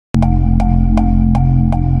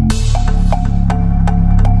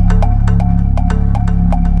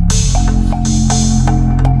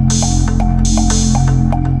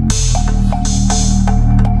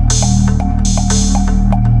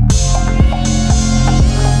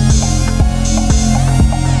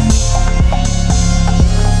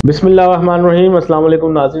बिस्मिल्लाहिर्रहमानिर्रहीम। अस्सलाम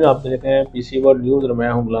वालेकुम नाज़रीन, आप देख रहे हैं पीसी वर्ल्ड न्यूज़ और मैं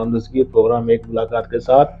हूं गुलाम नसीर। प्रोग्राम एक मुलाकात के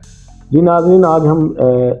साथ। जी नाज़रीन, आज हम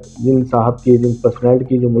जिन साहब की जिन पर्सनैलिटी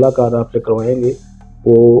की जो मुलाकात आपसे करवाएंगे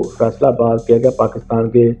वो फैसलाबाद के क्या पाकिस्तान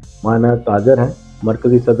के माना ताजर हैं,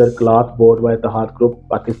 मरकज़ी सदर क्लॉथ बोर्ड व इतिहाद group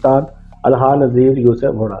Pakistan, Alhaj Nazir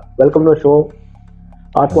Yusuf वहरा। Welcome to show.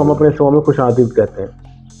 आपको हम अपने शो में खुश आमदीद कहते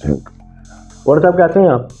हैं। वहरा साहब कैसे हैं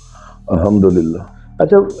आप? अल्हम्दुलिल्लाह।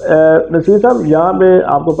 अच्छा नसीर साहब, यहाँ पे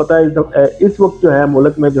आपको पता है इस वक्त जो है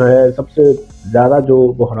मुल्क में जो है सबसे ज़्यादा जो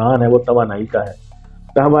बहरान है वो तवानाई का है।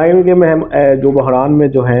 तवानाई के में जो बहरान में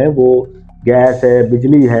जो है वो गैस है,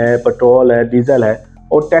 बिजली है, पेट्रोल है, डीजल है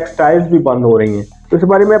और टेक्सटाइल्स भी बंद हो रही हैं। तो इस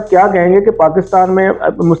बारे में आप क्या कहेंगे कि पाकिस्तान में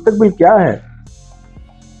मुस्तकबिल क्या है?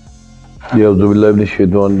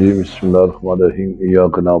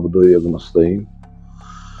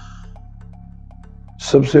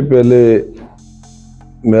 सबसे पहले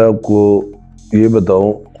मैं आपको ये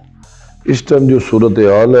बताऊं, इस टाइम जो सूरत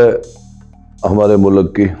हाल है हमारे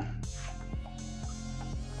मुल्क की,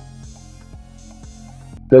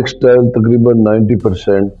 टेक्सटाइल तकरीबन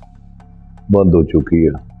 90% बंद हो चुकी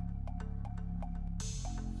है।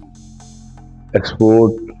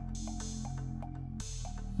 एक्सपोर्ट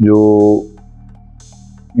जो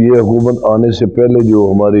ये हुकूमत आने से पहले जो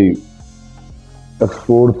हमारी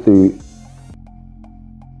एक्सपोर्ट थी,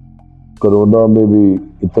 कोरोना में भी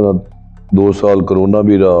इतना 2 साल कोरोना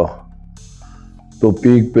भी रहा तो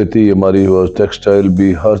पीक पे थी हमारी टेक्सटाइल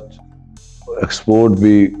भी, हर एक्सपोर्ट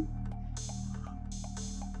भी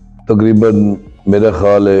तकरीबन मेरा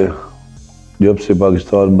ख्याल है जब से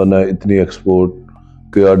पाकिस्तान बना है इतनी एक्सपोर्ट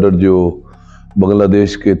के ऑर्डर जो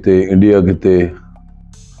बांग्लादेश के थे, इंडिया के थे,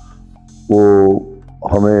 वो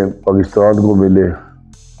हमें पाकिस्तान को मिले।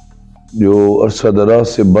 जो अरसा दराज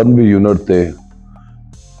से बंद भी यूनिट थे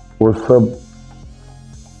वो सब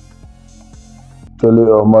चले,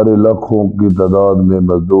 हमारे लाखों की तादाद में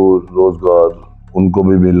मजदूर रोजगार उनको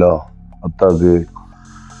भी मिला। हत्ता कि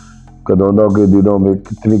कोरोना के दिनों में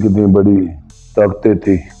कितनी कितनी बड़ी ताकतें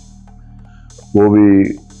थी, वो भी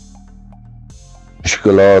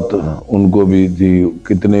मुश्किलात उनको भी थी,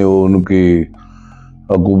 कितने वो उनकी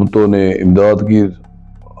हुकूमतों ने इमदाद की।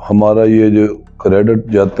 हमारा ये जो क्रेडिट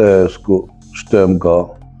जाता है उसको उस टाइम का,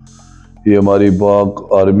 ये हमारी पाक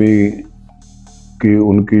आर्मी की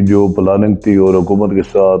उनकी जो प्लानिंग थी और हुकूमत के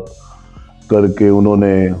साथ करके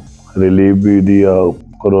उन्होंने रिलीफ भी दिया।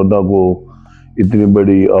 कोरोना को इतनी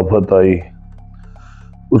बड़ी आफत आई,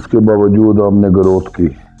 उसके बावजूद हमने ग्रोथ की।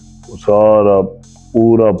 सारा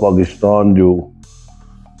पूरा पाकिस्तान जो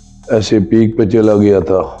ऐसे पीक पे चला गया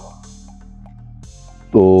था,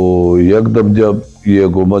 तो यकदम जब ये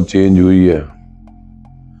हुकूमत चेंज हुई है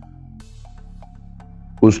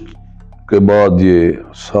उसके बाद ये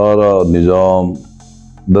सारा निज़ाम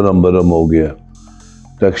दरम बरम हो गया।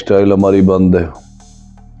 टेक्सटाइल हमारी बंद है,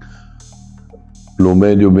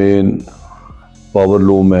 लूमें जो मेन पावर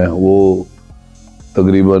लूम है वो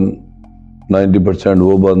तकरीबन 90%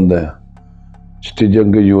 वो बंद है,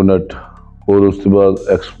 स्टिचिंग के यूनिट, और उसके बाद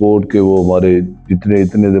एक्सपोर्ट के वो हमारे जितने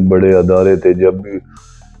इतने बड़े अदारे थे,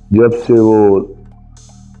 जब से वो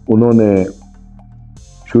उन्होंने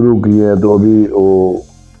शुरू किए हैं तो अभी वो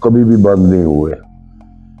कभी भी बंद नहीं हुए।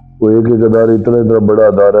 वो एक एक अदारा इतना बड़ा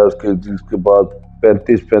अदारा है उसके, जिसके पास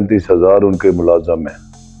 35-35 हज़ार उनके मुलाजम हैं,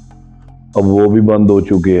 अब वो भी बंद हो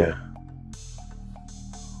चुके हैं।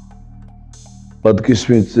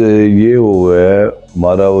 बदकिस्मत से ये हुआ है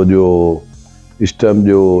हमारा वो जो इस टाइम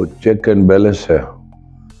जो चेक एंड बैलेंस है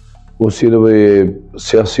वो सिर्फ ये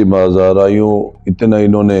सियासी माज़ाराइयों इतना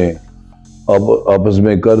इन्होंने अब आपस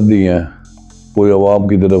में कर दिए हैं, कोई अवाम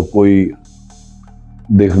की तरफ कोई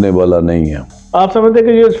देखने वाला नहीं है। आप समझते हैं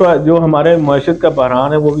कि ये जो हमारे मईशत का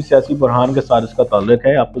बहरान है वो भी सियासी बहरान के साथ इसका ताल्लुक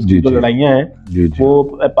है? आपस की जो लड़ाइयाँ हैं वो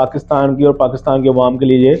पाकिस्तान की और पाकिस्तान के अवाम के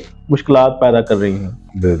लिए मुश्किलात पैदा कर रही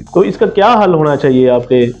हैं। तो इसका क्या हल होना चाहिए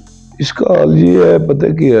आपके? इसका हल ये है, पता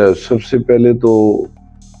है क्या है, सबसे पहले तो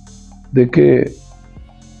देखिए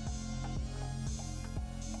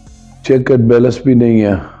चेक एंड बैलेंस भी नहीं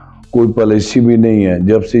है, कोई पॉलिसी भी नहीं है।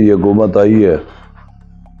 जब से ये हुकूमत आई है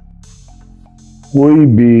कोई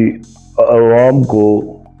भी आवाम को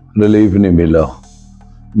रिलीफ नहीं मिला।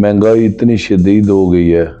 महंगाई इतनी शदीद हो गई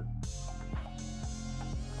है,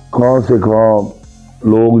 कहाँ से कहाँ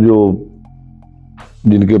लोग जो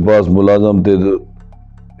जिनके पास मुलाजम थे,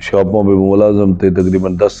 शॉपों पे मुलाजम थे,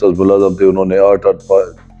 तकरीबन 10 मुलाजम थे, उन्होंने 8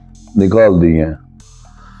 निकाल दिए हैं।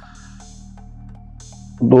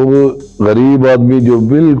 तो गरीब आदमी जो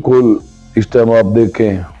बिल्कुल इस टाइम आप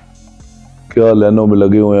देखें क्या लाइनों में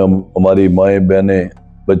लगे हुए हैं, हमारी माएँ बहनें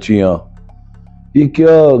बच्चियां, ये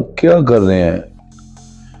क्या क्या कर रहे हैं।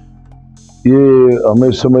 ये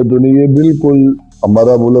हमें समझ तो नहीं, ये बिल्कुल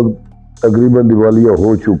हमारा मुल्क तकरीबन दिवालिया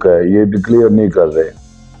हो चुका है, ये डिक्लेयर नहीं कर रहे।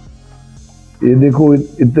 ये देखो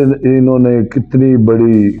इतने इन्होंने कितनी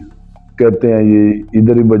बड़ी कहते हैं ये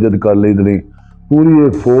इधर ही बचत कर ली, इतनी पूरी ये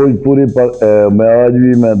फौज पूरी मैं आज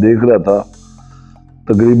भी मैं देख रहा था,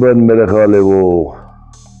 तकरीबन मेरा ख्याल है वो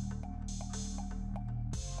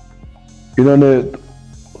इन्होंने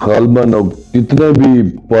गालबन जितने भी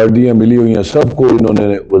पार्टियां मिली हुई हैं सबको इन्होंने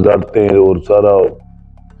वजारतें और सारा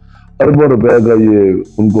अरबों रुपए का ये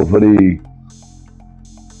उनको फ्री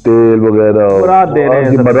तेल वगैरह बरात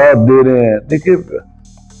दे रहे हैं। देखिए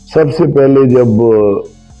सबसे पहले जब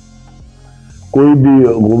कोई भी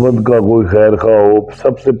हुकूमत का कोई खैर खा हो,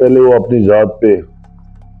 सबसे पहले वो अपनी जात पे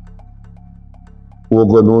वो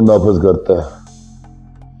कानून नाफिज करता है,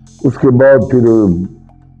 उसके बाद फिर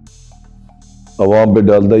अवाम पे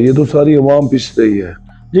डालता है। ये तो सारी अवाम पिस रही है।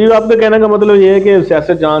 जी, आपके कहने का मतलब ये है कि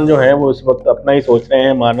सियासतदान जो है वो इस वक्त अपना ही सोच रहे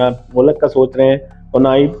हैं, माना मुल्क का सोच रहे हैं और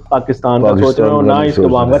ना ही पाकिस्तान का सोच रहे हैं और ना ही इसके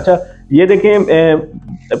बाम। अच्छा ये देखें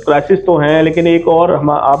क्राइसिस तो हैं, लेकिन एक और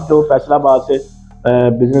आप जो फैसलाबाद से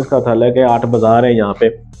बिजनेस का था है कि 8 बाजार है यहाँ पे,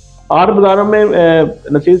 8 बाजारों में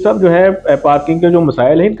नसीर साहब जो है पार्किंग के जो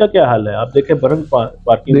मसाइल हैं इनका क्या हाल है? आप देखें बरंग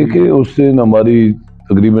पार्किंग, देखिए उससे हमारी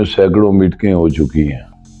तकरीबन सैकड़ों मीटिंगें हो चुकी हैं।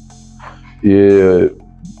 ये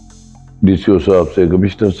डीसीओ साहब से,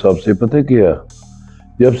 कमिश्नर साहब से, पता है क्या,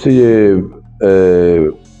 जब से ये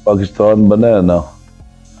पाकिस्तान बना है ना,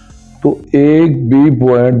 तो एक भी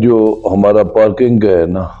पॉइंट जो हमारा पार्किंग का है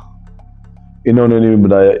ना इन्होंने नहीं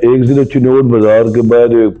बनाया। एक सिर्फ चिनोट बाजार के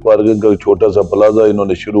बाद एक पार्किंग का छोटा सा प्लाजा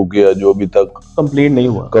इन्होंने शुरू किया जो अभी तक कंप्लीट नहीं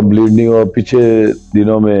हुआ। पीछे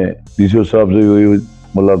दिनों में डीसीओ साहब से हुई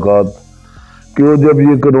मुलाकात कि वो जब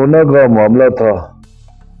ये कोरोना का मामला था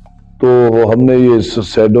तो हमने ये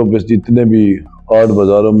साइडों पे जितने भी 8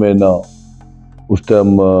 बाजारों में ना उस टाइम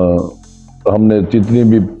हमने जितनी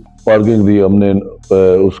भी पार्किंग दी हमने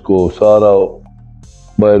उसको सारा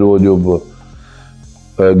बाहर वो जो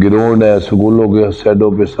ग्राउंड है स्कूलों के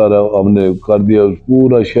साइडों पे सारा हमने कर दिया।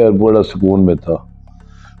 पूरा शहर बड़ा सुकून में था।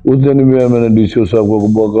 उस दिन भी मैंने डीसीओ साहब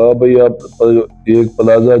को कहा भाई आप एक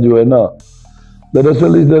प्लाजा जो है ना,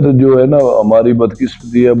 दरअसल इधर जो है ना हमारी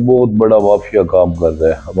बदकिस्मती है, बहुत बड़ा माफिया काम कर रहा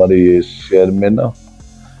है हमारे ये शहर में ना,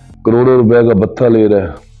 करोड़ों रुपए का भत्ता ले रहा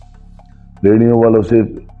है रेडियो वालों से।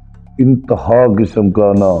 इंतहा किस्म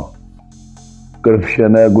का ना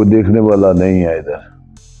करप्शन है, कोई देखने वाला नहीं है इधर।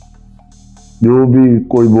 जो भी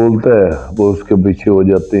कोई बोलता है वो उसके पीछे हो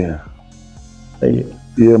जाते हैं।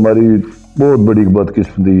 ये हमारी बहुत बड़ी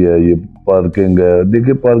बदकिस्मती है। ये पार्किंग है,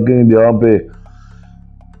 देखिए पार्किंग जहाँ पे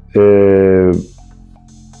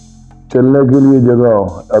चलने के लिए जगह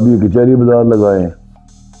अभी कचहरी बाजार लगाए,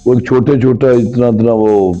 वो छोटे छोटा इतना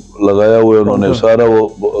वो लगाया हुआ है उन्होंने, सारा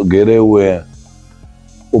वो घेरे हुए हैं।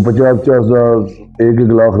 वो 50-50 हजार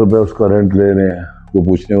 1-1 लाख रुपए उसका रेंट ले रहे हैं, वो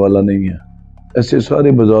पूछने वाला नहीं है। ऐसे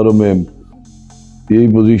सारे बाजारों में यही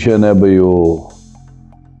पोजीशन है भाई, वो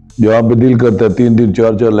जहाँ पे दिल करता है 3-3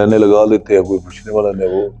 4-4 लाइनें लगा लेते हैं, कोई पूछने वाला नहीं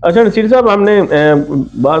वो। अच्छा नसीर साहब, हमने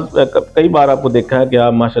कई बार आपको देखा है कि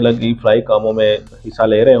आप माशाल्लाह की फ्लाई कामों में हिस्सा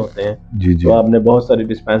ले रहे होते हैं। जी जी। तो आपने बहुत सारी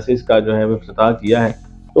डिस्पेंसरीज का जो है वो इफ्तिताह किया है,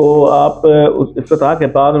 तो आप उस इफ्तिताह के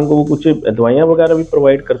बाद उनको वो कुछ दवाइयाँ वगैरह भी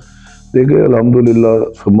प्रोवाइड कर? देखिए अल्हम्दुलिल्लाह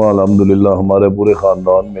सुम्मा अल्हम्दुलिल्लाह हमारे पूरे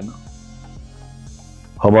ख़ानदान में ना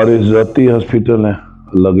हमारे ज़ाती हॉस्पिटल हैं,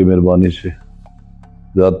 अल्लाह की मेहरबानी से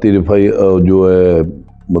ज़ाती रिफाई जो है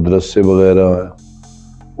मदरसे वगैरह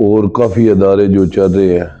है और काफ़ी अदारे जो चल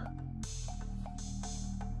रहे हैं,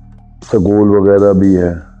 स्कूल वगैरह भी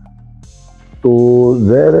है। तो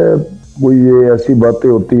ज़ाहिर है कोई ये ऐसी बातें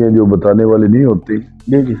होती हैं जो बताने वाली नहीं होती।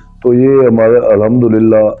 जी जी। तो ये हमारे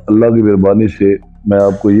अल्हम्दुलिल्लाह अल्लाह की मेहरबानी से मैं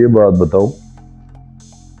आपको ये बात बताऊं,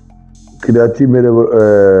 कराची मेरे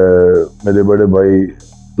बड़े भाई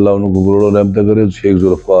अल्लाह उनको करोड़ों रहमत करे, शेख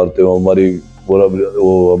जुल्फार थे, वो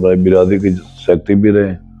हमारी बिरादरी के सेक्रेटरी भी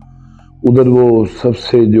रहे। उधर वो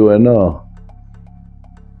सबसे जो है ना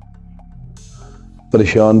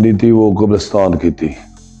परेशानी थी वो कब्रिस्तान की थी।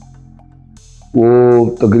 वो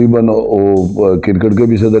तकरीबन वो क्रिकेट के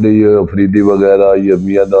भी सदर है, ये अफरीदी वगैरह, ये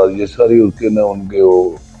मियादार, ये सारी उसके ना उनके वो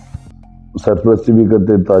सरपरस्ती भी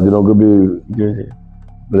करते, ताजरों के भी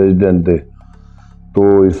प्रेसिडेंट थे,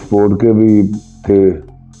 तो स्पोर्ट के भी थे।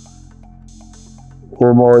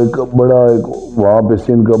 वो एक बड़ा एक वहाँ पे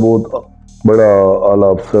सिंध का बहुत बड़ा आला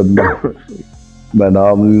अफसर ने, मैं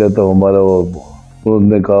नाम नहीं लेता, हमारा वो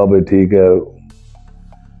उसने कहा भाई ठीक है,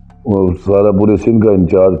 वो सारा पूरे सिंध का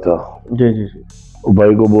इंचार्ज था। जी जी जी। वो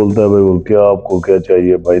भाई को बोलता है भाई वो क्या आपको क्या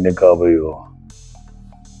चाहिए? भाई ने कहा भाई वो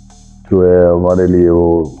जो है हमारे लिए वो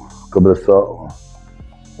कब्रिस्तान,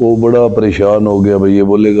 वो बड़ा परेशान हो गया भाई, ये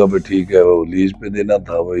बोलेगा भाई ठीक है, वो लीज पे देना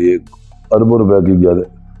था भाई, 1 अरब रुपए की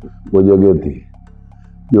वो जगह थी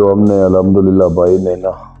जो हमने अल्हम्दुलिल्लाह भाई ने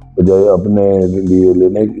ना बजाय अपने लिए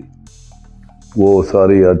लेने की, वो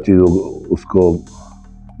सारी हर चीज़ उसको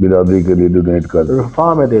बिरादरी के लिए डोनेट कर दी,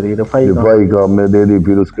 रफा में दे दी, रफाई काम में दे दी।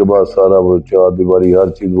 फिर उसके बाद सारा वो चार दीवारी हर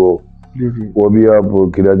चीज़ वो भी आप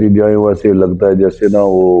कराची जाए वैसे लगता है जैसे ना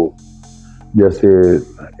वो जैसे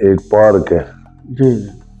एक पार्क है जी।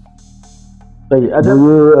 सही। अच्छा, तो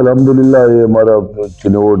ये अल्हम्दुलिल्लाह ये हमारा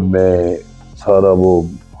चिनोट में सारा वो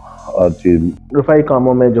हर चीज रफाई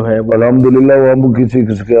कामों में जो है अल्हम्दुलिल्लाह वो हम किसी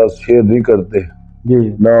के साथ शेयर नहीं करते जी,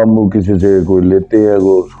 ना हम किसी से कोई लेते हैं,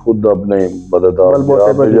 वो खुद अपने मदद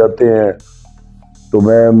आप जाते हैं। तो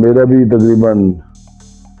मैं मेरा भी तकरीबन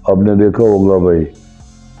आपने देखा होगा भाई,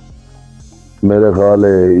 मेरा ख्याल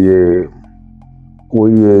है ये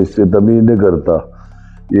कोई ये इससे तमीज़ नहीं करता,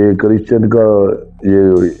 ये क्रिश्चियन का ये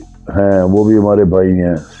हैं वो भी हमारे भाई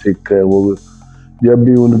हैं, सिख है, वो जब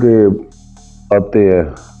भी उनके आते हैं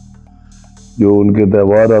जो उनके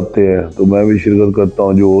त्यौहार आते हैं तो मैं भी शिरकत करता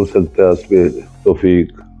हूँ, जो हो सकता है उस पर तौफीक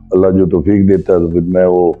अल्लाह जो तौफीक देता है तो फिर मैं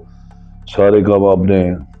वो सारे काम अपने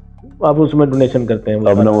आप उसमें डोनेशन करते हैं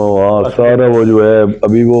अपना वो हाँ सारा वो जो है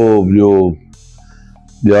अभी वो जो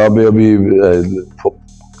जहाँ पे अभी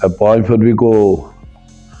 5 फरवरी को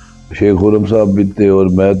शेख खुरम साहब भी थे और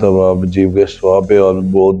मैं था वहाँ पे चीफ गेस्ट वहाँ पे, और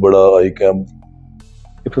बहुत बड़ा आई कैंप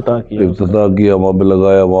इफ्तिताह किया वहाँ पे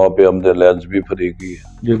लगाया, वहाँ पे हमने लैंस भी फ्री की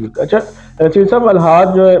जी। अच्छा नसीर साहब, अलहाज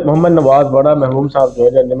जो है मोहम्मद नवाज बड़ा महरूम साहब जो है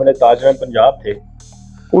जो ताजर पंजाब थे,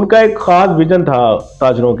 उनका एक खास विजन था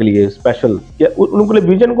ताजरों के लिए स्पेशल, उनके लिए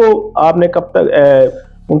विजन को आपने कब तक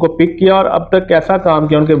उनको पिक किया और अब तक कैसा काम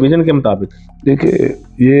किया उनके विजन के मुताबिक? देखिए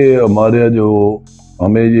ये हमारे यहाँ जो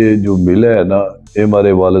हमें ये जो मिला है ना, ये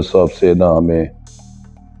हमारे वालिद साहब से ना हमें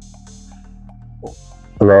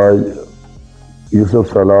अलहाज यूसुफ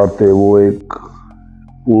सलार थे, वो एक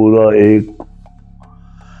पूरा एक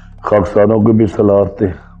खाकसानों के भी सलार थे।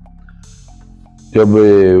 जब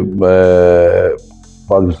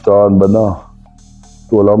पाकिस्तान बना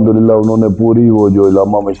तो अल्हम्दुलिल्लाह उन्होंने पूरी वो जो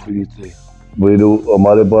इलामा मशरकी थे वो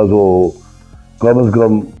हमारे पास वो कम से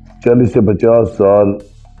कम 40 से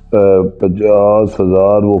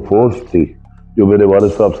 50,000 वो फोर्स थी जो मेरे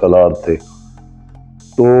वालिद साहब सलार थे।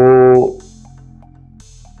 तो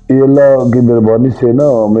ये अल्लाह की मेहरबानी से ना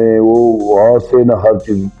हमें वो वहाँ से ना हर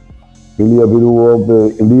चीज़ इंडिया, फिर वो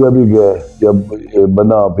इंडिया भी गए जब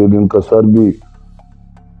बना, फिर उनका सर भी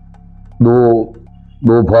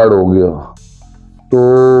दो फाड़ हो गया। तो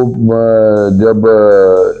जब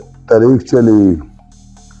तारीख चली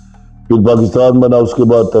फिर पाकिस्तान बना, उसके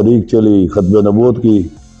बाद तारीख चली खत्म नबूवत की,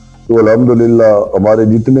 तो अल्हम्दुलिल्लाह हमारे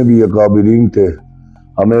जितने भी अकाबिरीन थे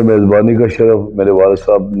हमें मेज़बानी का शरफ मेरे वालिद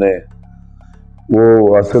साहब ने वो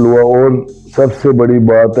हासिल हुआ। और सबसे बड़ी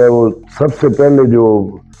बात है वो सबसे पहले जो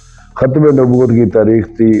खत्म नबूवत की तारीख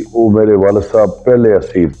थी वो मेरे वालिद साहब पहले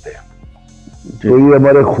असीर थे। तो ये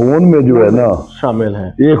हमारे खून में जो है ना शामिल है,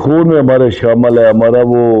 ये खून में हमारे शामिल है। हमारा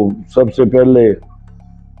वो सबसे पहले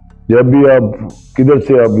जब भी आप किधर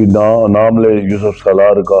से आप नाम ले यूसुफ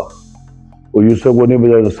सलार का, वो यूसुफ को नहीं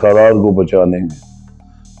बजाएगा सलार को पहचानेंगे।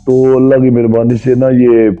 तो अल्लाह की मेहरबानी से ना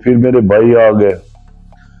ये फिर मेरे भाई आ गए,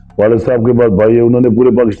 वालिद साहब के पास भाई है, उन्होंने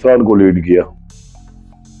पूरे पाकिस्तान को लीड किया,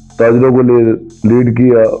 ताजरों को लीड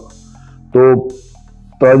किया। तो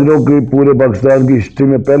ताजरों की पूरे पाकिस्तान की हिस्ट्री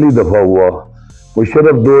में पहली दफ़ा हुआ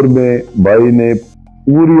मुशर्रफ दौर में भाई ने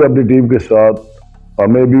पूरी अपनी टीम के साथ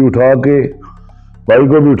हमें भी उठा के भाई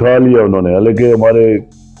को भी उठा लिया उन्होंने, हालांकि हमारे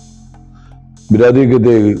बिरादरी के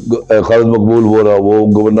थे खालिद मकबूल वोहरा, वो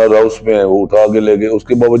गवर्नर हाउस में वो उठा के ले गए।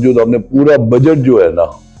 उसके बावजूद हमने पूरा बजट जो है ना,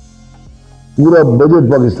 पूरा बजट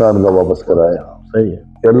पाकिस्तान का वापस कराया। सही है,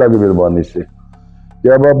 अल्लाह की मेहरबानी से।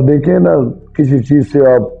 जब आप देखें ना किसी चीज़ से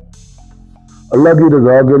आप अल्लाह की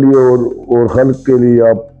रजा के लिए और खल्क के लिए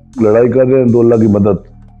आप लड़ाई कर रहे हैं तो अल्लाह की मदद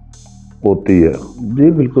होती है। जी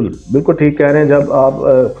बिल्कुल बिल्कुल ठीक कह रहे हैं। जब आप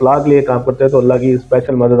फलाह के लिए काम करते हैं तो अल्लाह की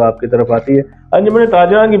स्पेशल मदद आपकी तरफ आती है। अंजुमन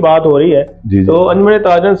ताजरान की बात हो रही है जी, तो अंजुमन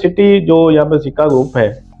ताजरान सिटी जो यहाँ पर सिक्का ग्रुप है,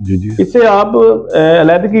 जी, इससे आप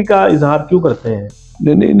अलहदगी का इजहार क्यों करते हैं?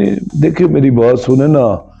 नहीं, देखिए मेरी बात सुने ना,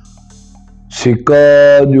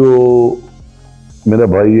 सिक्का जो मेरा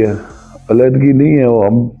भाई है अलहदगी नहीं है, वो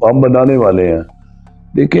हम बनाने वाले हैं।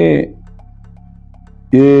 देखें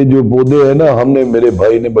ये जो पौधे हैं ना हमने मेरे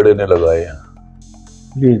भाई ने बड़े ने लगाए हैं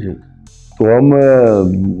जी, तो हम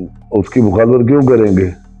उसकी मुखालफत क्यों करेंगे?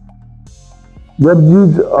 जब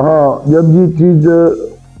ये चीज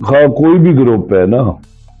कोई भी ग्रुप है ना,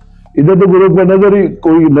 इधर तो ग्रुप का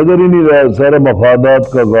कोई नजर ही नहीं रहा, सारा मफादात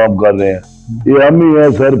का काम कर रहे हैं। ये हम ही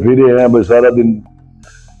हैं सर फिरे हैं भाई, सारा दिन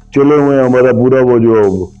चले हुए हैं। हमारा पूरा वो जो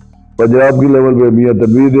पंजाब की लेवल पे मियां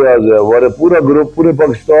तनवीर रियाज है, हमारे पूरा ग्रुप पूरे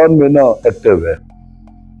पाकिस्तान में ना एक्टिव है।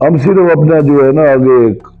 हम सिर्फ अपना जो है ना आगे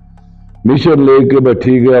एक मिशन लेके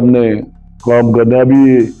बैठी के हमने काम करना है। अभी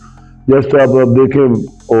जस्ट आप देखें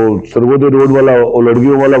और सरगोदे रोड वाला और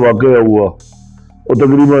लड़कियों वाला वाकया हुआ, और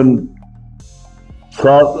तकरीबन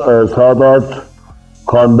 7-8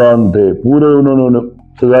 खानदान थे, पूरे उन्होंने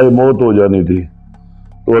सजाए मौत हो जानी थी।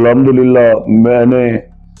 तो अल्हम्दुलिल्लाह मैंने,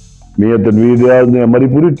 मियां तनवीर रियाज ने, हमारी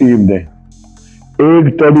पूरी टीम ने एक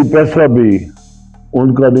टड़ी पैसा भी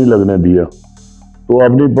उनका नहीं लगने दिया। तो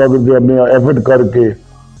अपनी पॉकेट से अपने एफर्ट करके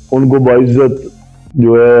उनको बाइज्जत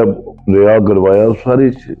जो है रिहा करवाया। सारी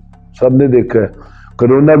सबने देखा है।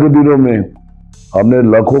 कोरोना के दिनों में हमने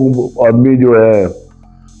लाखों आदमी जो है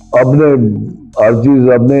अपने हर चीज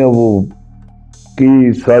अपने वो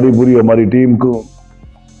की, सारी पूरी हमारी टीम को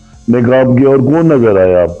ने काम किया। और कौन नजर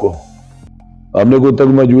आया आपको? हमने कोई तक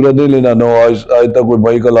मजूरा नहीं लेना ना। आज तक कोई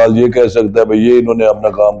भाई का लाल ये कह सकता है भाई ये इन्होंने अपना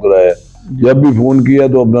काम कराया। जब भी फोन किया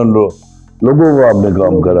तो अपना लोगों को आपने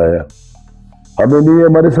काम कराया। हमें नहीं है,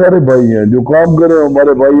 हमारे सारे भाई हैं जो काम करे,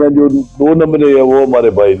 हमारे भाई हैं। जो 2 नंबर है वो हमारे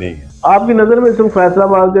भाई नहीं है। आपकी नजर में सिर्फ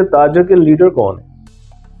फैसलाबाद के ताजर के लीडर कौन है?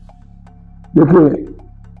 देखिए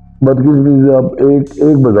बदकिस्मती से आप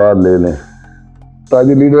एक बाजार ले लें,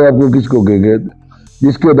 ताजर लीडर आपको किसको कहेंगे?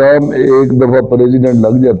 जिसके नाम एक दफा प्रेसिडेंट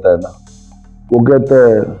लग जाता है ना, वो कहता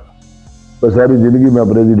है मैं सारी जिंदगी में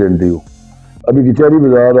प्रेसिडेंट ही हूँ। अभी किचहरी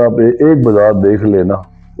बाजार आप एक बाजार देख लेना,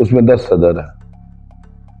 उसमें 10 सदर है।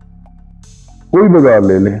 कोई बाजार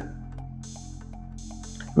ले लें।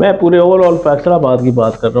 मैं पूरे ओवरऑल फैसलाबाद की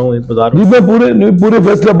बात कर रहा हूँ, इस बाजार जी मैं पूरे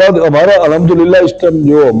फैसलाबाद हमारा अल्हम्दुलिल्लाह इस टाइम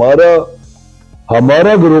जो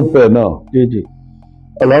हमारा ग्रुप है ना, जी जी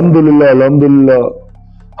अल्हम्दुलिल्लाह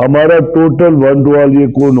हमारा टोटल 1 टू ऑल, ये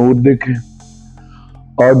कौन और देखें,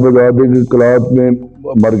 8 बाजार देखें, क्लाथ में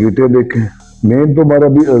मार्केटें देखें। मेन तो हमारा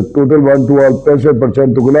भी टोटल 1 टू ऑल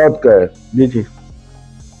 65% तो क्लाथ का है। जी जी।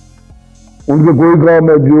 उनके कोई काम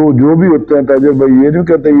है जो भी होते हैं ताजर भाई, ये नहीं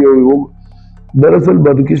कहते ये वो। दरअसल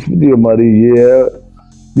बदकिस्मती हमारी ये है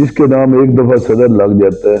जिसके नाम एक दफा सदर लग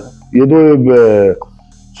जाता है। ये तो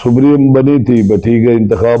सुप्रीम बनी थी, ठीक है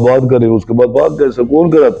इंतखाबात करे, उसके बाद बात कैसे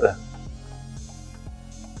कौन कराता है?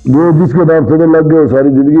 जो जिसके नाम सदर लग गए सारी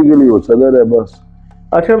जिंदगी के लिए वो सदर है बस।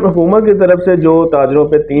 अच्छा, हुकूमत की तरफ से जो ताजरों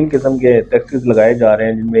पे 3 किस्म के टैक्सेस लगाए जा रहे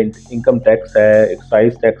हैं, जिनमें इनकम टैक्स है,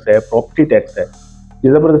 एक्साइज टैक्स है, प्रॉपर्टी टैक्स है,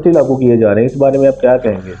 ये जबरदस्ती लागू किए जा रहे हैं, इस बारे में आप क्या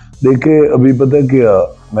कहेंगे? देखिए अभी पता क्या,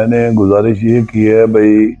 मैंने गुजारिश ये की है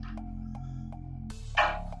भाई,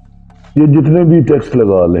 ये जितने भी टैक्स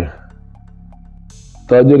लगा ले,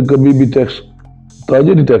 ताजर कभी भी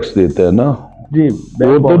ताजर ही टैक्स देता है ना जी,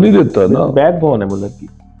 वो तो नहीं देता ना। बैकबोन है मुल्क की।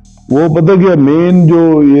 वो पता क्या मेन जो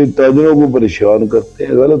ये ताजरों को परेशान करते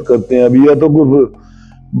हैं, गलत करते हैं। अभी या तो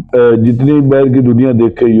जितनी बाहर की दुनिया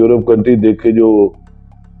देखे, यूरोप कंट्री देखे, जो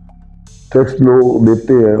टैक्स लोग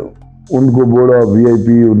देते हैं उनको बड़ा VIP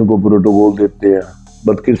उनको प्रोटोकॉल देते हैं।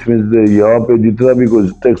 बदकिस्मती से यहाँ पे जितना भी कोई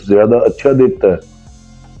टैक्स ज्यादा अच्छा देता है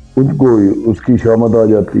उनको उसकी शामत आ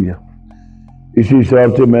जाती है। इसी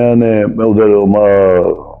हिसाब से मैं उधर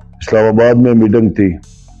इस्लामाबाद में मीटिंग थी,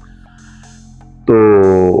 तो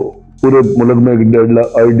पूरे मुल्क में 1.5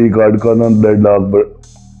 लाख ID कार्ड का ना 1.5 लाख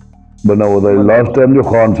बना हुआ था। लास्ट टाइम जो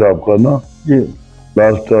खान साहब का ना जी,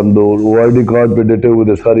 लास्ट टाइम वो ID कार्ड पे डटे हुए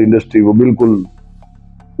थे सारी इंडस्ट्री को। बिल्कुल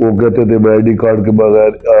वो कहते थे ID कार्ड के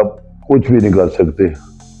बगैर आप कुछ भी नहीं कर सकते,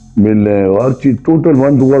 मिलने हर चीज टोटल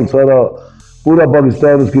 1 टू 1 सारा पूरा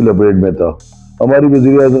पाकिस्तान उसकी लपेट में था। हमारी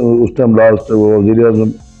वज़ीर आज़म उस टाइम लास्ट वज़ीर आज़म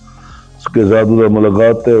के साथ उधर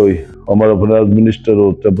मुलाकात हुई, हमारा फाइनेंस मिनिस्टर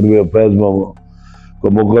और फैज का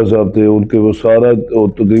मौका साहब थे, उनके वो सारा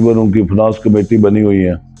तकरीबन उनकी फाइनेंस कमेटी बनी हुई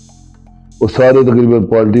है, वो सारे तकरीबन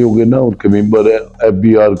पार्टियों के ना उनके मेंबर है,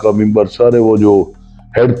 FBR का मेंबर, सारे वो जो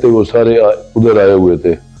हेड थे वो सारे उधर आए हुए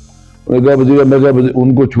थे। उन्होंने कहा वज़ीर, मैं कहा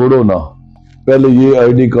उनको छोड़ो ना, पहले ये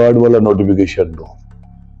ID कार्ड वाला नोटिफिकेशन दो।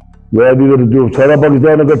 वैद इधर जो सारा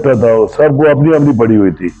पाकिस्तान इकट्ठा था सबको अपनी अपनी पड़ी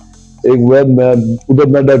हुई थी। एक वैद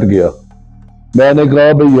मैं डट गया, मैंने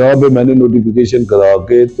कहा भाई यहाँ पे मैंने नोटिफिकेशन करा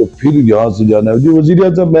के तो फिर यहाँ से जाना है जी वज़ीर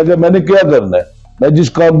आज़म। मैं कहा मैंने क्या करना है, मैं जिस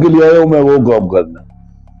काम के लिए आया हूँ मैं वो काम करना है।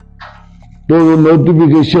 तो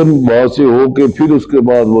नोटिफिकेशन वहां से होके फिर उसके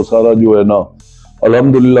बाद वो सारा जो है ना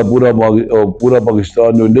अल्हम्दुलिल्लाह पूरा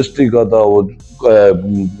पाकिस्तान जो इंडस्ट्री का था, वो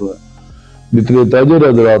जितने ताजर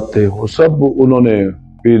हजरात थे वो सब उन्होंने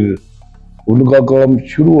फिर उनका काम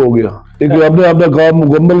शुरू हो गया। लेकिन हमने अपना काम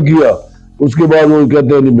मुकम्मल किया, उसके बाद वो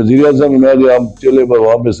कहते हैं वज़ीर आज़म में हम चले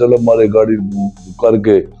वहां पे सलम मारे गाड़ी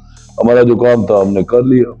करके, हमारा जो काम था हमने कर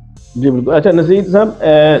लिया। जी बिल्कुल। अच्छा नसीर साहब,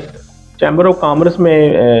 चैम्बर ऑफ कॉमर्स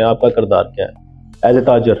में आपका किरदार क्या है? As a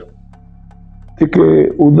ताजर? देखिए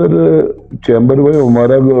उधर चैम्बर में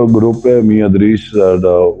हमारा ग्रुप है, मियां अदरीस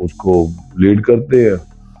उसको लीड करते हैं।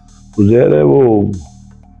 तो ज़ाहिर है वो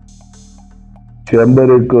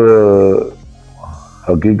चैम्बर एक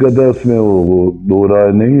हकीकत है, उसमें वो दो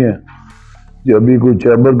राय नहीं है। जब भी कोई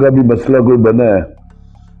चैम्बर का भी मसला कोई बना है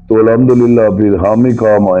तो अल्हम्दुलिल्लाह फिर हम ही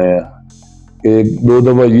काम आए हैं। एक दो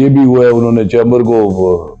दफा ये भी हुआ है, उन्होंने चैम्बर को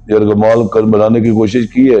यरगमाल कर बनाने की कोशिश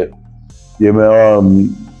की है। ये मैं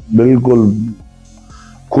बिल्कुल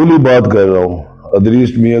खुली बात कर रहा हूँ,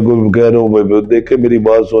 अदरीस मियां को कह रहा हूँ भाई देखे मेरी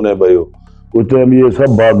बात सुने भाई। उस टाइम ये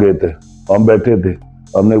सब भाग गए थे, हम बैठे थे,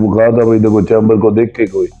 हमने वो कहा था भाई देखो चैम्बर को देख के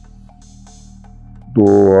कोई, तो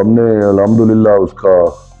हमने अल्हम्दुलिल्लाह उसका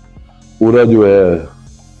पूरा जो है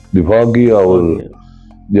दिफा किया। और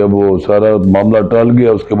जब वो सारा मामला टल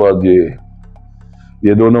गया उसके बाद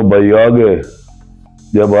ये दोनों भाई आ गए।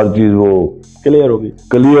 जब हर चीज वो क्लियर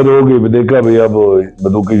होगी देखा भाई अब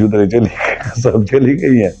बंदूकें शुतरें चली सब चली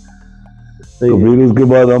गई हैं। तो फिर उसके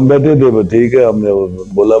बाद हम बैठे थे, ठीक है, हमने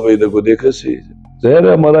बोला भाई देखो देखे सी ज़ाहिर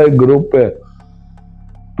है हमारा एक ग्रुप है,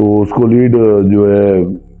 तो उसको लीड जो है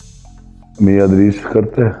मियां अदरीस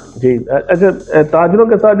करते हैं जी। अच्छा, ताजरों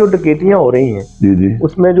के साथ जो डकैतियां हो रही हैं जी जी,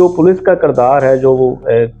 उसमें जो पुलिस का किरदार है, जो वो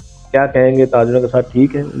क्या कहेंगे, ताजरों के साथ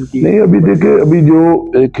ठीक है उनकी? नहीं अभी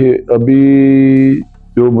देखे, अभी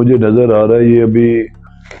जो मुझे नजर आ रहा है, ये अभी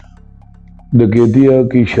डकैतियां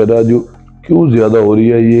की शरह जो क्यों ज्यादा हो रही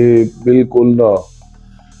है, ये बिल्कुल ना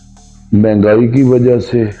महंगाई की वजह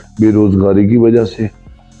से, बेरोजगारी की वजह से।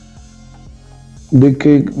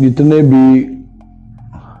 देखिए जितने भी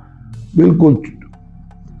बिल्कुल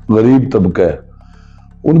गरीब तबका है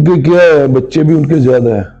उनके क्या है, बच्चे भी उनके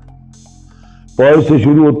ज्यादा है, 5 से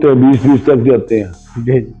शुरू होते हैं 20-20 तक जाते हैं।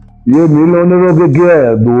 ये मिल ओनरों के क्या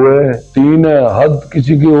है, 2 है 3 है, हद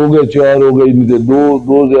किसी के हो गए 4 हो गए, इनके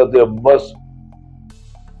 2 जाते हैं बस।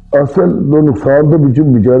 असल जो नुकसान तो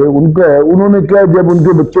बेचारे उनका है, उन्होंने क्या, जब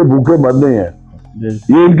उनके बच्चे भूखे मरने हैं,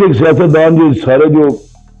 ये इनके सियासतदान जो सारे जो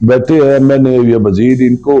बैठे हैं मैंने या वजीर,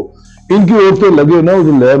 इनकी औरतें लगे ना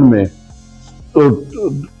उस लैन में, तो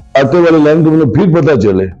आटे वाले लैन को मतलब फिर पता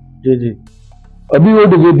चले जी जी अभी वो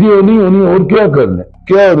डकैती होनी और क्या करना,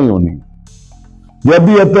 क्या होनी। जब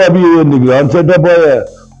भी आता है, अभी ये निगरान सेटअप आया है,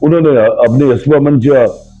 उन्होंने अपने हस्बा मंचा,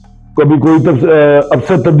 कभी कोई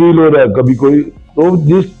अफसर तब्दील हो रहा है, कभी कोई, तो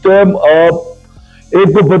जिस टाइम आप एक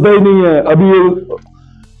को पता ही नहीं है, अभी ये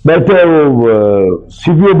बैठा है वो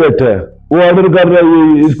सीपीओ बैठा है, वो ऑर्डर कर रहा है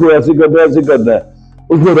ये इसको ऐसे करना है ऐसे करना है,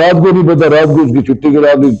 उसको रात को नहीं पता, रात को उसकी छुट्टी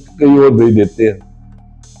करा के कहीं और भेज देते हैं।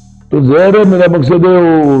 तो ज़ाहिर है मेरा मकसद है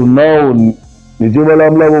वो ना नीचे वाला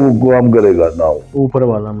अमला वो काम करेगा, ना ऊपर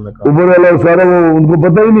वाला अमला, ऊपर वाला सारा वो उनको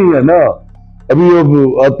पता ही नहीं है ना। अभी वो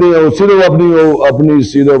आते हैं सिर्फ अपनी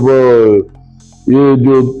सिर्फ ये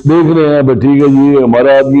जो देख रहे हैं ठीक है ये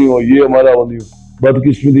हमारा आदमी हो, ये हमारा आदमी हो।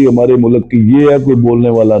 बदकिस्मती हमारे मुल्क की ये है, कोई बोलने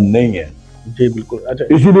वाला नहीं है। जी बिल्कुल। अच्छा,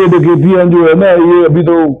 इसीलिए डकैतियां जो है ना ये अभी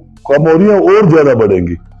तो कम हो रही है और ज्यादा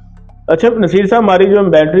बढ़ेंगी। अच्छा नसीर साहब, हमारी जो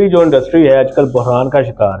बैटरी जो इंडस्ट्री है आजकल बहरान का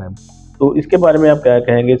शिकार है, तो इसके बारे में आप क्या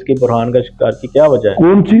कहेंगे, इसकी बहरान का शिकार की क्या वजह है?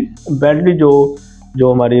 कौन सी बैटरी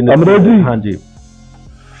जो हमारी अमरेडी? हाँ जी,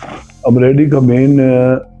 अमरेडी का मेन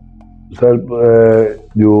सर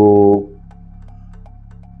जो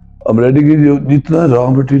अमरेडी की जो जितना रॉ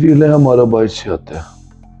मटेरियल है हमारा बाहर से आता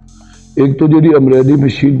है। एक तो जो अमरेडी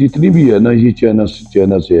मशीन जितनी भी है ना ये चाइना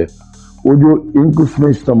से है, वो जो इंक उसमें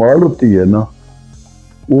इस्तेमाल होती है ना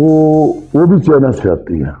वो भी चाइना से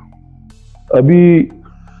आती है। अभी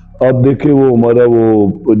आप देखें वो हमारा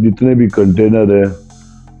वो जितने भी कंटेनर है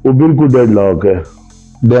वो बिल्कुल डेड लॉक है,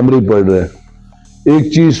 डैमरी पड़ रहा है।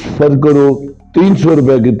 एक चीज फर्क करो 300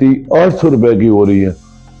 रुपए की थी 800 रुपए की हो रही है।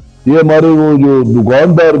 ये हमारे वो जो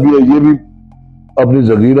दुकानदार भी है ये भी अपनी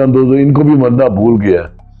जगीर अंदोज़ इनको भी मरना भूल गया है।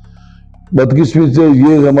 बदकिस्मती से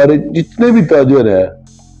ये हमारे जितने भी ताजर हैं,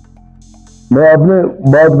 मैं अपने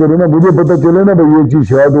बात करूँ ना, मुझे पता चले ना भाई ये चीज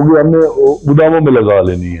शायद होगी, हमने गोदामों में लगा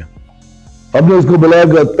लेनी है। हमने इसको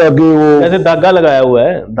ब्लैक ताकि वो जैसे धागा लगाया हुआ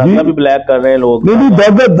है, धागा भी ब्लैक कर रहे हैं लोग। नहीं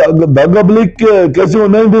धागा ब्लैक कैसे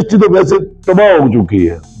होना है, इंडस्ट्री तो वैसे तबाह हो चुकी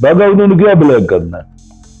है, धागा उन्होंने क्या ब्लैक करना है,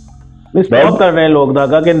 स्टॉप कर रहे हैं लोग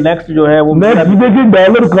धागा के। नेक्स्ट जो है वो नेक्स्ट देखिए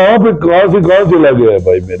डॉलर कहाँ से चला गया है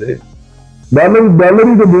भाई मेरे। डॉलर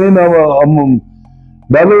ही तो मेन हम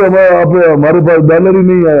डॉलर हमारे पास डॉलर ही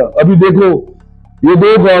नहीं है। अभी देखो ये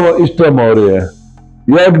 2 काम इस टाइम हो रहे हैं,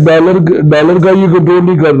 या एक डॉलर का ये कंट्रोल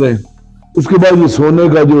नहीं कर रहे, उसके बाद ये सोने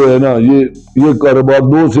का जो है ना ये कारोबार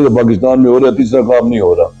 2 से पाकिस्तान में हो रहा है, तीसरा काम नहीं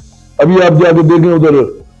हो रहा। अभी आप जाके देखें उधर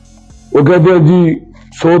वो कहते हैं जी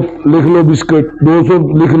 100 लिख लो बिस्किट, 200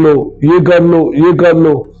 लिख लो, ये कर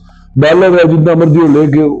लो, डॉलर है जितना मर्जी हो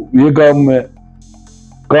लेके ये काम है।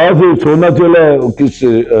 कहाँ से सोना चला है, किस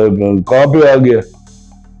कहाँ पे आ गया।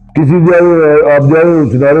 किसी जाए आप जाए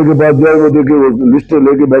सितारे के पास जाए, वो देखे वो लिस्ट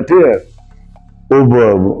लेके बैठे हैं, वो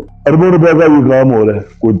अरबों रुपए का ये काम हो रहा है,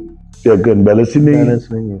 कोई चेक एंड बैलेंस ही नहीं है। बैलेंस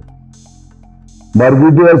नहीं है।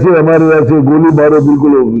 मार्केट ऐसे हमारे ऐसे गोली मारो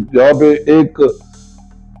बिल्कुल, यहाँ पे एक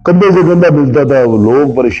कंधे से कंधा मिलता था, वो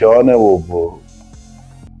लोग परेशान है वो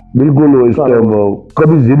बिल्कुल। इस टाइम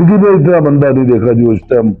कभी जिंदगी में इतना बंदा नहीं देखा जो इस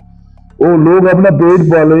टाइम वो लोग अपना पेट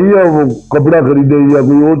पाले या वो कपड़ा खरीदे या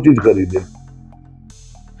कोई और चीज खरीदे।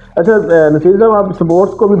 अच्छा नसीर साहब, आप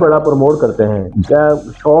स्पोर्ट्स को भी बड़ा प्रमोट करते हैं, क्या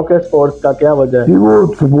शौक है स्पोर्ट्स का, क्या वजह है? वो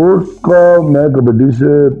स्पोर्ट्स का मैं कबड्डी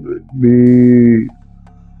से भी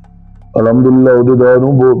अल्हम्दुलिल्लाह उहदेदार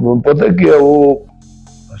हूँ। वो पता है क्या, वो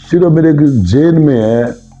सिर्फ मेरे जेन में है,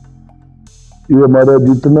 ये हमारा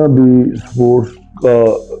जितना भी स्पोर्ट्स का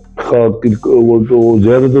वो तो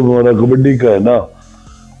ज्यादातर हमारा कबड्डी का है ना,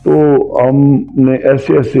 तो हमने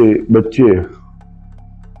ऐसे ऐसे बच्चे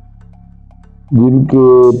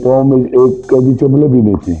जिनके पाँव में एक कभी चपले भी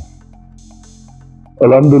नहीं थी,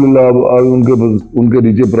 अल्हम्दुलिल्लाह अब आज उनके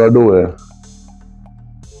नीचे प्राडो है।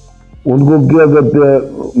 उनको क्या करते हैं,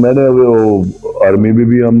 मैंने वो आर्मी में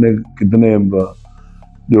भी हमने कितने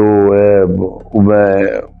जो है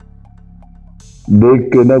मैं देख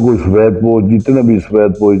के ना, कोई सफेद पोस्ट जितने भी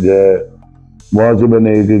सफेद पोस्ट है वहां से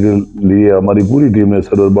मैंने एक लिए। हमारी पूरी टीम है,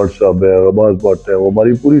 सरवर भट्ट साहब है, अब्बास भट्ट है, वो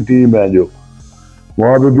हमारी पूरी टीम है जो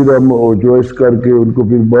वहां पे फिर हम चॉइस करके उनको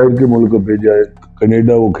फिर बाहर के मुल्क भेजा है।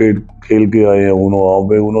 कनाडा वो खेल के आए हैं,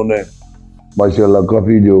 उन्होंने माशाल्लाह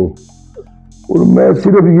काफी जो। और मैं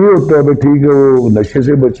सिर्फ ये होता है भाई ठीक है वो नशे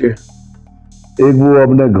से बचे, एक वो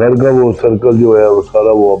अपने घर का वो सर्कल जो है वो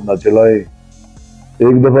सारा वो अपना चलाए।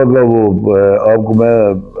 एक दफा का वो आपको मैं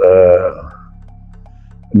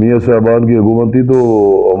मियाँ साहबान की हुकूमत थी, तो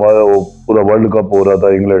हमारा वो पूरा वर्ल्ड कप हो रहा था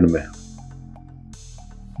इंग्लैंड में,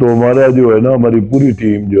 तो हमारा जो है ना हमारी पूरी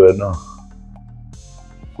टीम जो है ना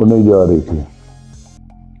वो नहीं जा रही थी।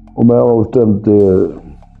 वो मैं उस टाइम थे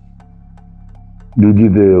डीजी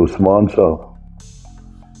थे उस्मान साहब,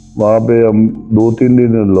 वहाँ पे हम 2-3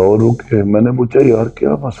 दिन लाहौर रुके। मैंने पूछा यार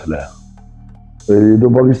क्या मसला है, ये तो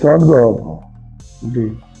पाकिस्तान का जी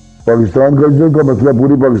पाकिस्तान कल्चर का मसला,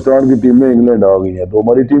 पूरी पाकिस्तान की टीमें इंग्लैंड आ गई हैं, तो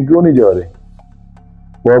हमारी टीम क्यों नहीं जा रही।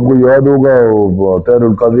 वो आपको याद होगा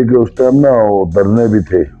तैरुल कादरी के उस टाइम ना वो धरने भी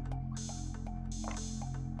थे।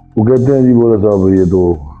 वो कहते हैं जी बोला साहब ये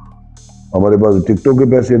तो हमारे पास टिकटों के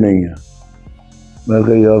पैसे नहीं है। मैं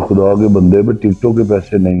कहा यार खुदा के बंदे पे टिकटों के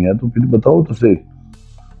पैसे नहीं है तो फिर बताओ तो सही।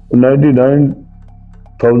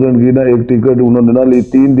 99,000 की ना एक टिकट उन्होंने ना ली,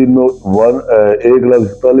 3 दिन में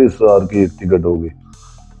 1,41,000 की एक टिकट हो गई।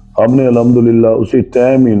 हमने अल्हम्दुलिल्लाह उसी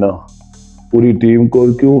टाइम ही ना पूरी टीम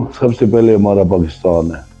को, क्यों सबसे पहले हमारा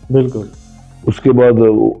पाकिस्तान है, बिल्कुल, उसके बाद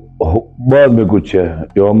में कुछ है।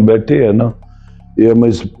 जो हम बैठे हैं ना, ये हम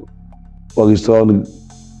इस पाकिस्तान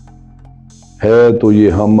है तो ये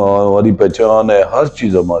हम हमारी पहचान है, हर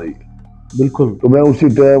चीज हमारी। बिल्कुल। तो मैं उसी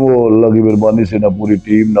टाइम वो अल्लाह की मेहरबानी से ना पूरी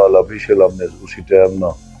टीम ना ऑफिशियल हमने उसी टाइम ना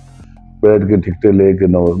बैठ के टिकटें लेके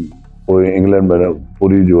ना वो इंग्लैंड में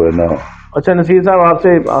पूरी जो है ना। अच्छा नसीर साहब, आपसे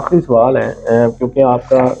आखिरी सवाल है, क्योंकि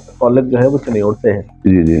आपका कॉलेज जो है वो चनियोड़ से है।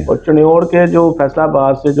 जी जी। और चनियोड़ के जो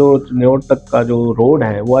फैसलाबाद से जो चनियोड़ तक का जो रोड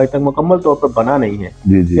है वो आज तक मुकम्मल तौर पर बना नहीं है।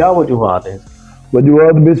 जी जी। क्या वजूहात है?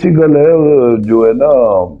 वजूहात बेसिकल है जो है ना,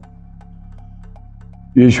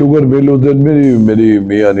 ये शुगर मिल उस दिन मेरी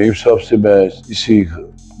मियाँ नीफ साहब से मैं इसी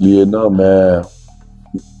लिए ना मैं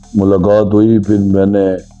मुलाकात हुई। फिर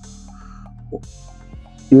मैंने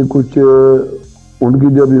ये कुछ उनकी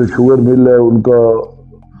जब ये शुगर मिल है उनका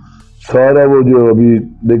सारा वो जो अभी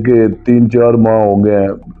देखे 3-4 माह हो गए हैं,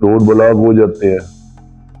 रोड ब्लॉक हो जाते हैं।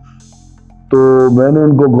 तो मैंने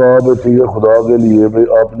उनको कहा भाई ठीक है खुदा के लिए भाई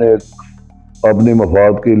आपने अपने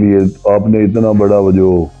मफाद के लिए आपने इतना बड़ा वो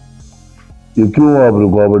जो ये क्यों आप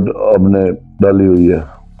रुकावट आपने डाली हुई है।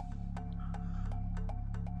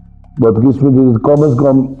 बदकिस्मती कम से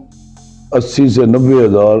कम 80 से 90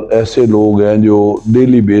 हज़ार ऐसे लोग हैं जो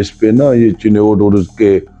डेली बेस पे ना ये चिन्होट और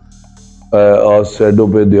उसके आज साइडों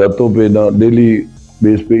पे देहातों पे ना डेली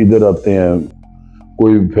बेस पे इधर आते हैं,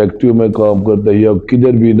 कोई फैक्ट्रियों में काम करता है या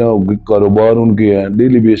किधर भी ना कारोबार उनके हैं,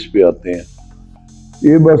 डेली बेस पे आते हैं।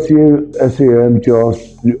 ये बस ये ऐसे हैं चांस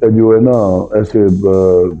जो है ना ऐसे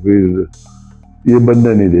फिर ये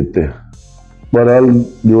बनने नहीं देते। बहरहाल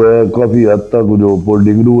जो है काफी हद तक जो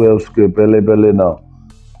पोल्डिंगरू है उसके पहले ना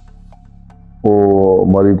वो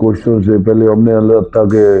हमारी कोशिशों से पहले हमने अल्लाह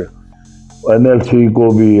तक NLC को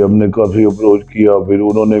भी हमने काफी अप्रोच किया, फिर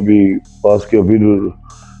उन्होंने भी पास किया, फिर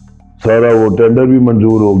सारा वो टेंडर भी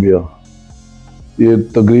मंजूर हो गया। ये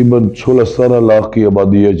तकरीबन 16-17 लाख की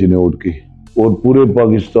आबादी है चिन्होट की। और पूरे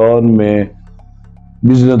पाकिस्तान में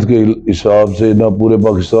बिजनेस के हिसाब से ना, पूरे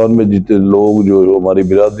पाकिस्तान में जितने लोग जो हमारी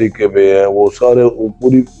बिरादरी के में हैं वो सारे, वो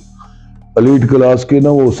पूरी एलीट क्लास के ना,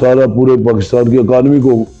 वो सारा पूरे पाकिस्तान की इकानमी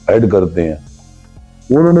को हेड करते हैं।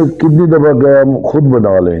 उन्होंने कितनी दफा कहा हम खुद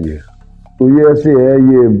बना लेंगे, तो ये ऐसे है,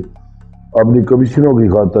 ये अपनी कमीशनों की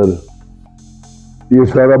खातर ये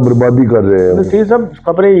सारा बर्बादी कर रहे हैं। नसीर साहब,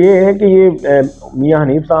 खबरें ये है कि ये मियां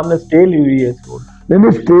हनीफ साहब ने स्टे ली हुई है इस रोड।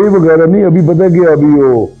 नहीं, स्टे वगैरह नहीं, अभी पता कि अभी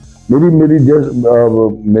वो मेरी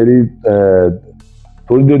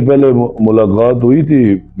थोड़ी देर पहले मुलाकात हुई थी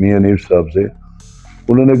मियां हनीफ साहब से।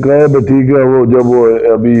 उन्होंने कहा भाई ठीक है, वो जब वो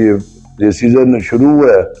अभी ये सीजन शुरू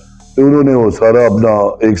हुआ है तो उन्होंने वो सारा अपना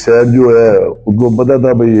एक साइड जो है, उनको पता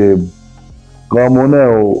था भाई ये काम होना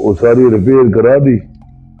है, वो सारी रिपेयर करा दी।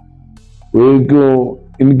 एक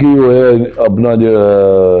इनकी जो है अपना जो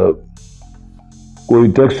कोई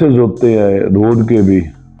टैक्सेस होते हैं रोड के भी,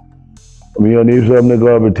 मियां हनीफ साहब ने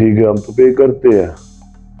कहा भाई ठीक है हम तो पे करते हैं।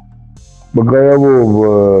 बकाया वो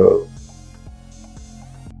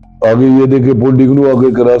आगे ये देखे पॉलिटिकल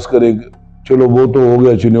आगे क्रॉस करे, चलो वो तो हो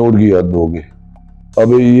गया, चिन्नौर की हद हो गई।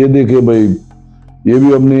 अब ये देखे भाई, ये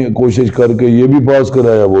भी हमने कोशिश करके ये भी पास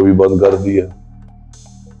कराया, वो भी बंद कर दिया।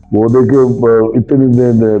 वो देखे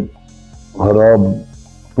इतने खराब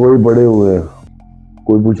कोई पड़े हुए हैं,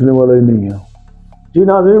 कोई पूछने वाला ही नहीं है। जी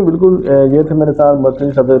नाज़रीन, बिल्कुल ये थे मेरे साथ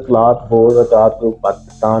मरकज़ी सदर इत्तलात ग्रुप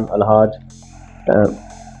पाकिस्तान अलहाज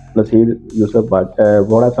नसीर यूसुफ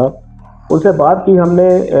वोहरा साहब। उनसे बात की हमने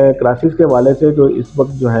क्राइसिस के हवाले से, जो इस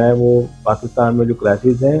वक्त जो है वो पाकिस्तान में जो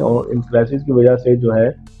क्राइसिस हैं और इन क्राइसिस की वजह से जो है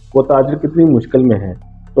वो ताजर कितनी मुश्किल में है।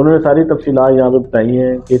 तो उन्होंने सारी तफसीलात यहाँ पे बताई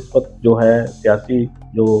हैं कि इस वक्त जो है सियासी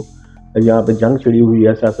जो यहाँ पे जंग छिड़ी हुई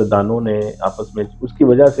है सियासतदानों ने आपस में, उसकी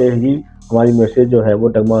वजह से ही हमारी मैसेज जो है वो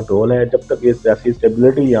डगमगाहट है। जब तक ये सियासी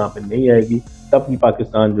स्टेबिलिटी यहाँ पे नहीं आएगी तब भी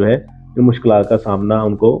पाकिस्तान जो है इन मुश्किलात का सामना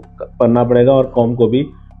उनको करना पड़ेगा और कौम को भी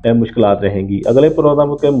मुश्किलात रहेंगी। अगले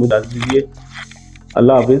प्रोग्राम के मुझे दीजिए।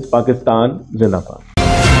 अल्लाह हाफिज़। पाकिस्तान जिंदाबाद।